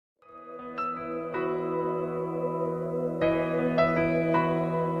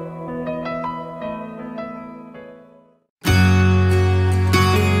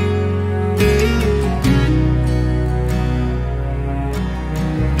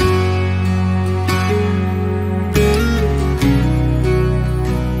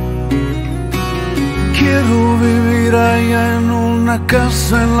una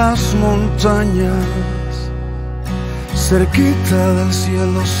casa en las montañas, cerquita del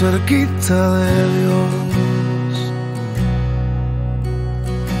cielo, cerquita de Dios.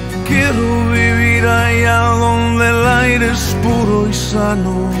 Quiero vivir allá donde el aire es puro y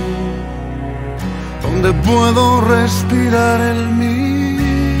sano, donde puedo respirar el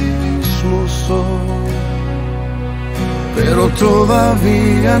mismo sol. Pero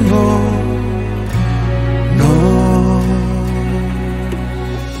todavía no.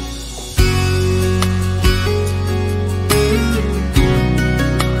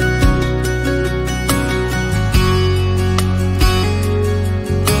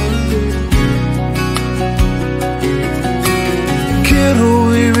 Quiero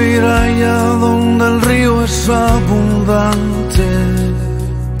vivir allá donde el río es abundante,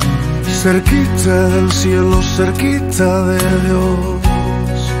 cerquita del cielo, cerquita de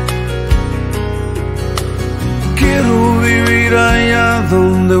Dios. Quiero vivir allá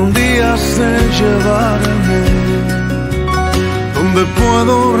donde un día sé llevarme, donde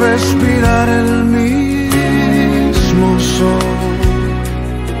puedo respirar el mismo sol.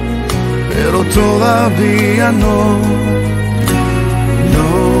 Pero todavía no.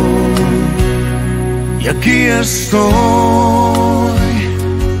 Y aquí estoy,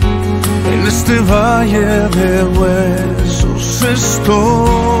 en este valle de huesos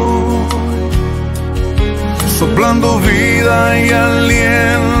estoy, soplando vida y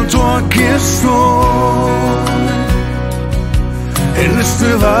aliento, aquí estoy, en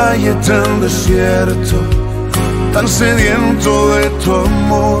este valle tan desierto, tan sediento de tu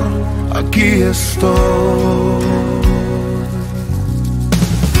amor, aquí estoy.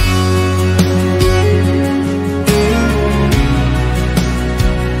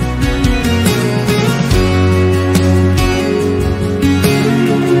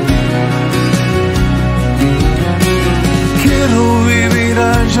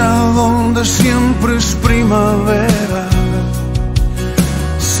 Donde siempre es primavera,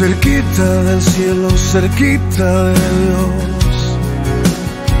 cerquita del cielo, cerquita de Dios.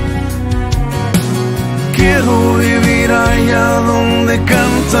 Quiero vivir allá donde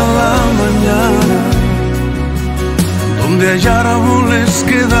canta la mañana, donde hay árboles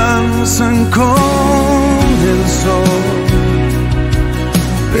que danzan con el sol.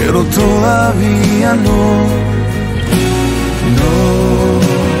 Pero todavía no.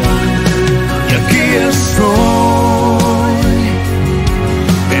 Y aquí estoy,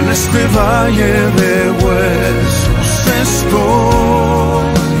 en este valle de huesos estoy,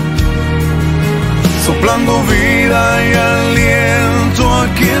 soplando vida y aliento,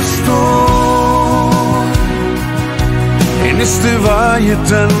 aquí estoy, en este valle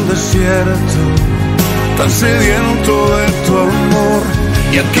tan desierto, tan sediento de tu amor,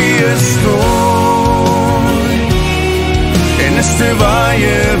 y aquí estoy, en este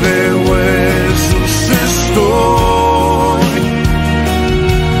valle de huesos estoy,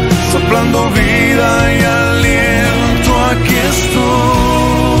 soplando vida y aliento, aquí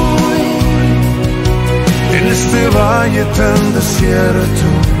estoy, en este valle tan desierto,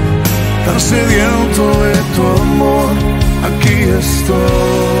 tan sediento de tu amor, aquí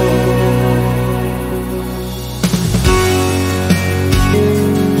estoy.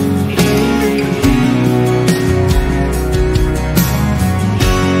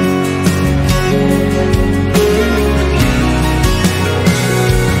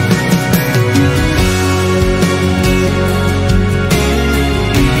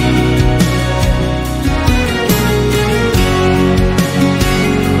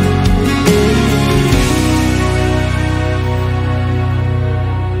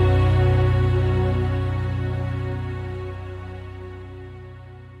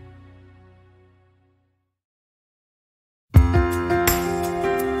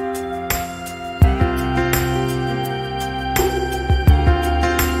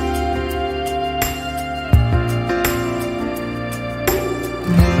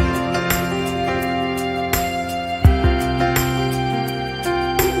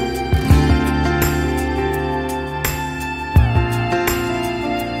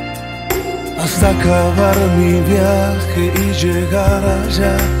 Hasta acabar mi viaje y llegar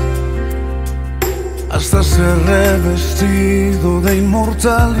allá, hasta ser revestido de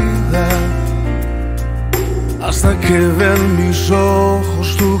inmortalidad, hasta que vean mis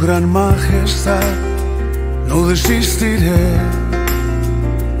ojos tu gran majestad. No desistiré,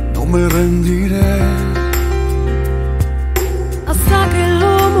 no me rendiré, hasta que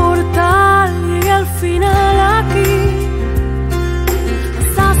lo mortal llegue al final aquí,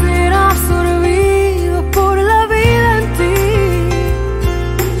 hasta ser absorbido por la vida en ti,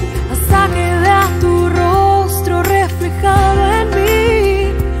 hasta que vea tu rostro reflejado en mí.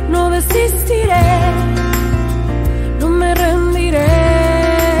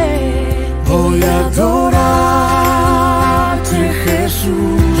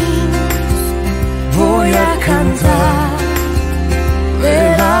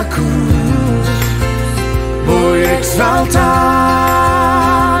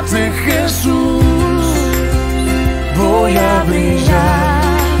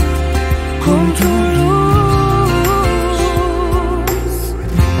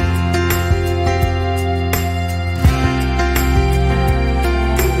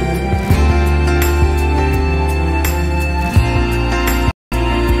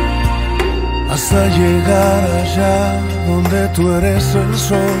 hasta llegar allá donde tú eres el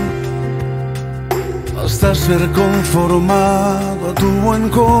sol, hasta ser conformado a tu buen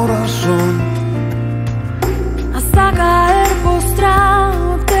corazón, hasta caer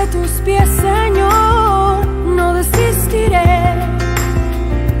postrado ante tus pies, Señor. No desistiré,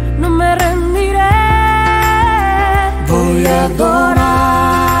 no me rendiré. Voy a adorarte,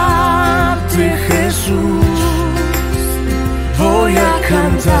 Jesús. Voy a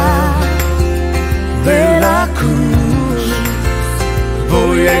cantar de la cruz.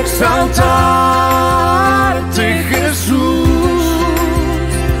 Voy a exaltarte, Jesús.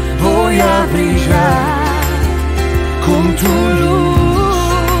 Voy a brillar con tu luz.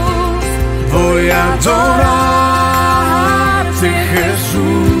 Voy a adorarte,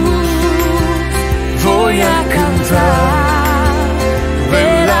 Jesús. Voy a cantar de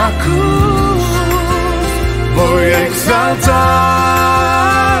la cruz. Voy a exaltarte,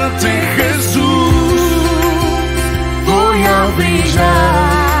 Jesús. Voy a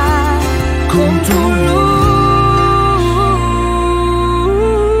brillar con tu luz.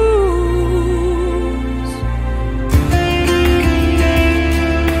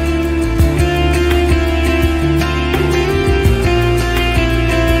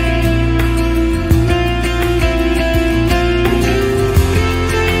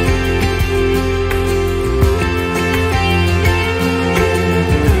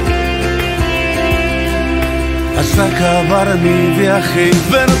 Hasta acabar mi viaje y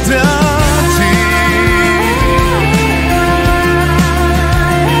verte a ti,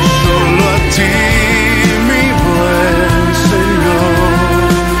 solo a ti, mi buen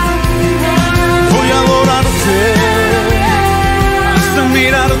Señor. Voy a adorarte hasta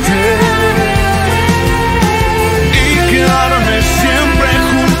mirarte y quedarme siempre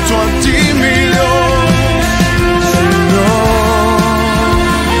junto a ti, mi Dios, Señor.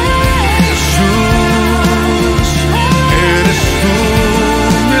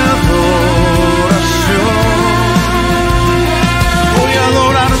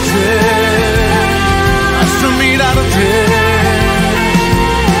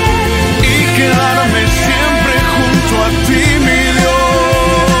 Y quedarme siempre junto a ti, mi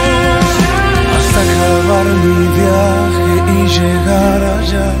Dios, hasta acabar mi viaje y llegar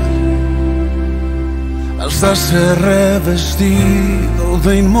allá, hasta ser revestido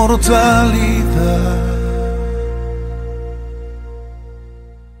de inmortalidad.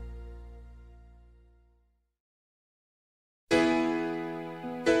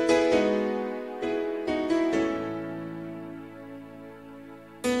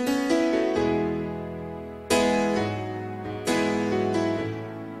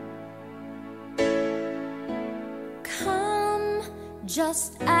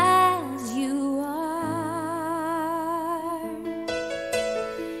 Just as you are,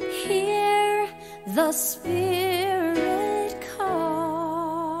 hear the Spirit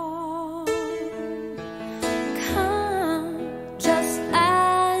call. Come just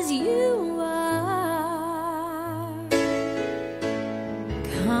as you are.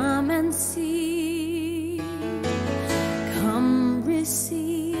 Come and see. Come receive.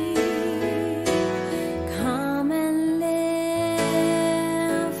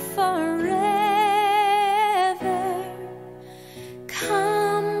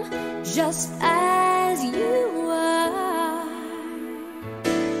 Just as you are,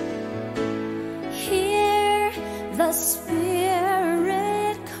 hear the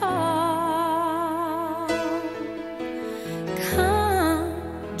Spirit call. Come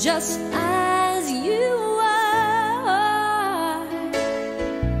just as you are.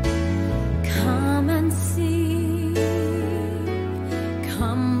 Come and see.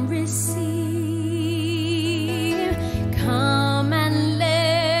 Come receive. Come and live.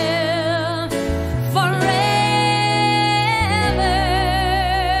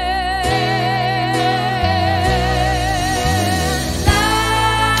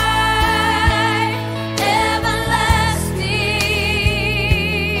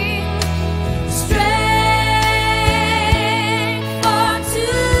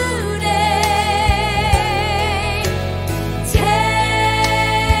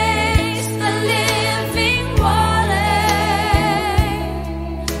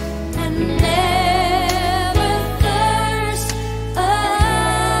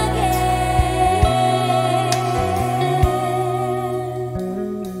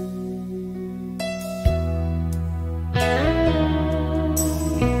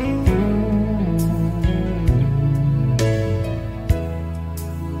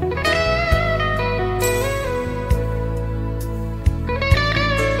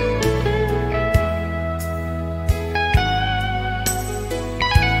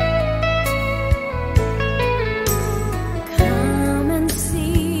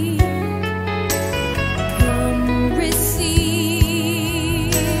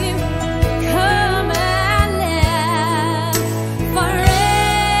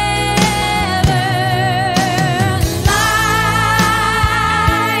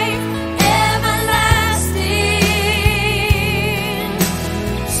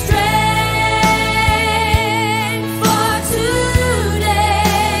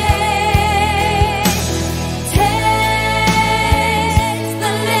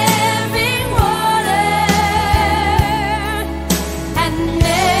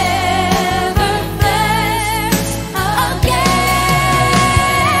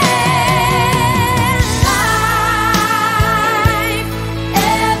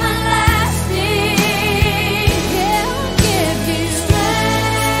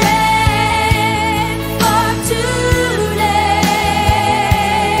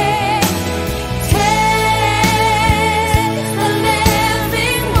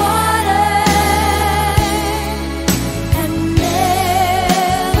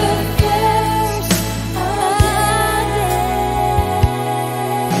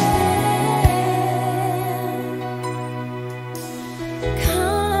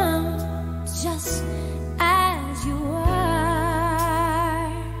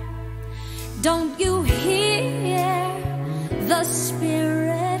 Don't you hear the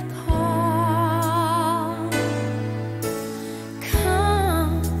Spirit call?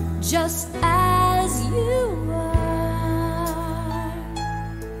 Come just as you are.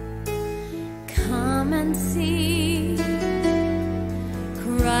 Come and see